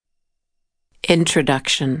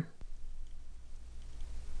Introduction.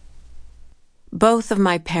 Both of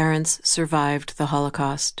my parents survived the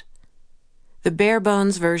Holocaust. The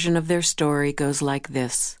bare-bones version of their story goes like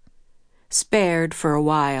this. Spared for a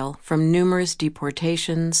while from numerous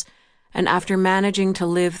deportations, and after managing to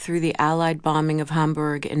live through the Allied bombing of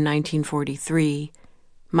Hamburg in 1943,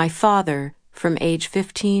 my father, from age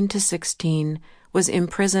 15 to 16, was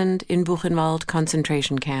imprisoned in Buchenwald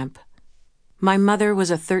concentration camp. My mother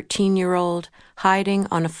was a 13-year-old hiding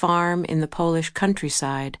on a farm in the Polish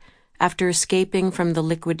countryside after escaping from the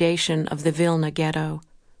liquidation of the Vilna ghetto.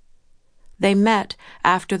 They met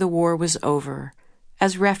after the war was over,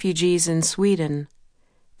 as refugees in Sweden.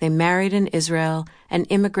 They married in Israel and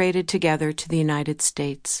immigrated together to the United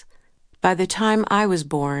States. By the time I was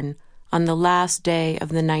born, on the last day of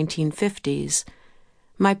the 1950s,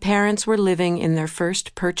 my parents were living in their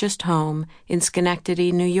first purchased home in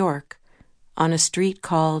Schenectady, New York, on a street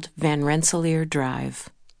called Van Rensselaer Drive.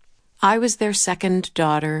 I was their second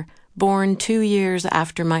daughter, born 2 years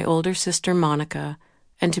after my older sister Monica,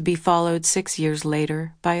 and to be followed 6 years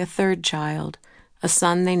later by a third child, a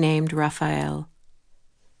son they named Raphael.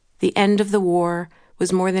 The end of the war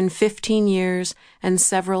was more than 15 years and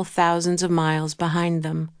several thousands of miles behind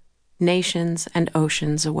them, nations and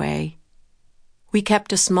oceans away. We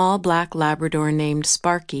kept a small black Labrador named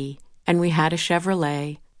Sparky, and we had a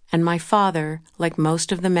Chevrolet, and my father, like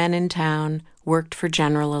most of the men in town, worked for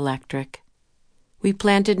General Electric. We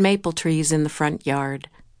planted maple trees in the front yard.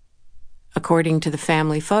 According to the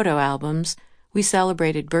family photo albums, we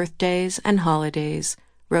celebrated birthdays and holidays,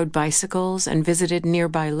 rode bicycles and visited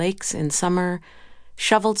nearby lakes in summer,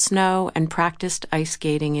 shoveled snow and practiced ice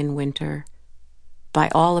skating in winter. By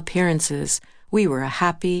all appearances, we were a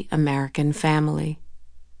happy American family.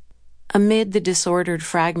 Amid the disordered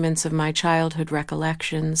fragments of my childhood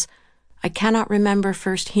recollections, I cannot remember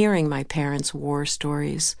first hearing my parents' war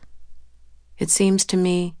stories. It seems to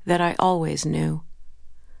me that I always knew.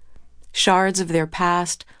 Shards of their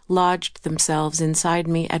past lodged themselves inside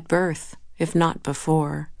me at birth, if not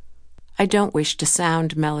before. I don't wish to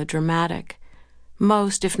sound melodramatic.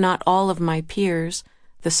 Most, if not all of my peers,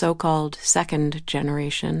 the so-called second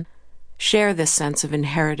generation, share this sense of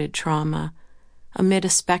inherited trauma, amid a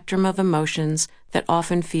spectrum of emotions that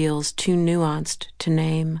often feels too nuanced to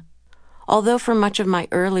name. Although for much of my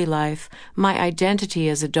early life, my identity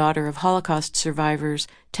as a daughter of Holocaust survivors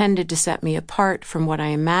tended to set me apart from what I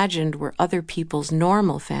imagined were other people's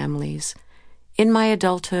normal families, in my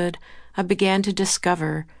adulthood I began to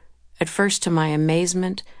discover, at first to my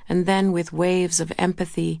amazement and then with waves of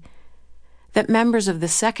empathy, that members of the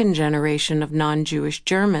second generation of non-Jewish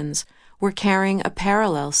Germans were carrying a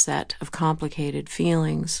parallel set of complicated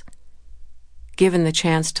feelings. Given the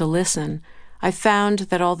chance to listen, I found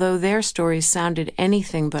that although their stories sounded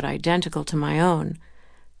anything but identical to my own,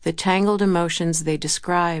 the tangled emotions they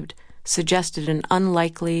described suggested an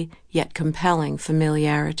unlikely yet compelling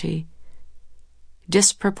familiarity.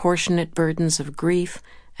 Disproportionate burdens of grief,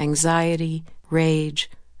 anxiety, rage,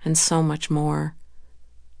 and so much more.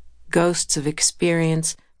 Ghosts of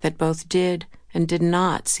experience that both did and did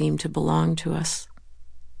not seem to belong to us.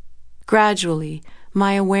 Gradually,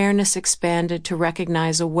 my awareness expanded to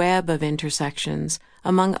recognize a web of intersections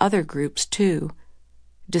among other groups too.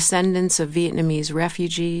 Descendants of Vietnamese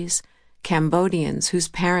refugees, Cambodians whose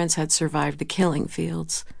parents had survived the killing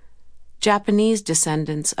fields, Japanese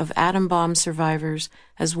descendants of atom bomb survivors,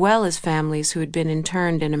 as well as families who had been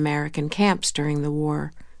interned in American camps during the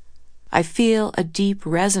war. I feel a deep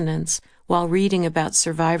resonance while reading about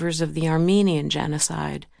survivors of the Armenian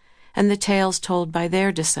genocide and the tales told by their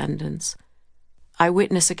descendants,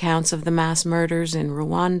 eyewitness accounts of the mass murders in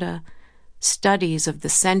Rwanda, studies of the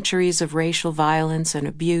centuries of racial violence and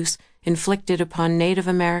abuse inflicted upon Native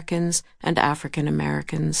Americans and African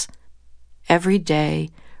Americans. Every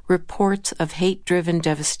day, reports of hate-driven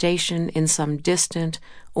devastation in some distant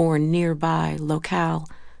or nearby locale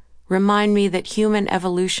remind me that human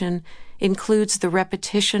evolution includes the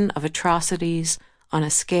repetition of atrocities on a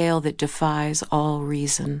scale that defies all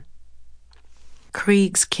reason.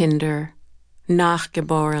 Kriegskinder,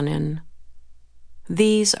 Nachgeborenen.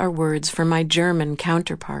 These are words for my German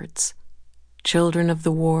counterparts, children of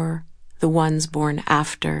the war, the ones born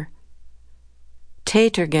after.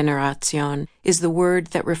 Tätergeneration is the word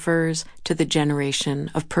that refers to the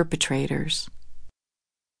generation of perpetrators.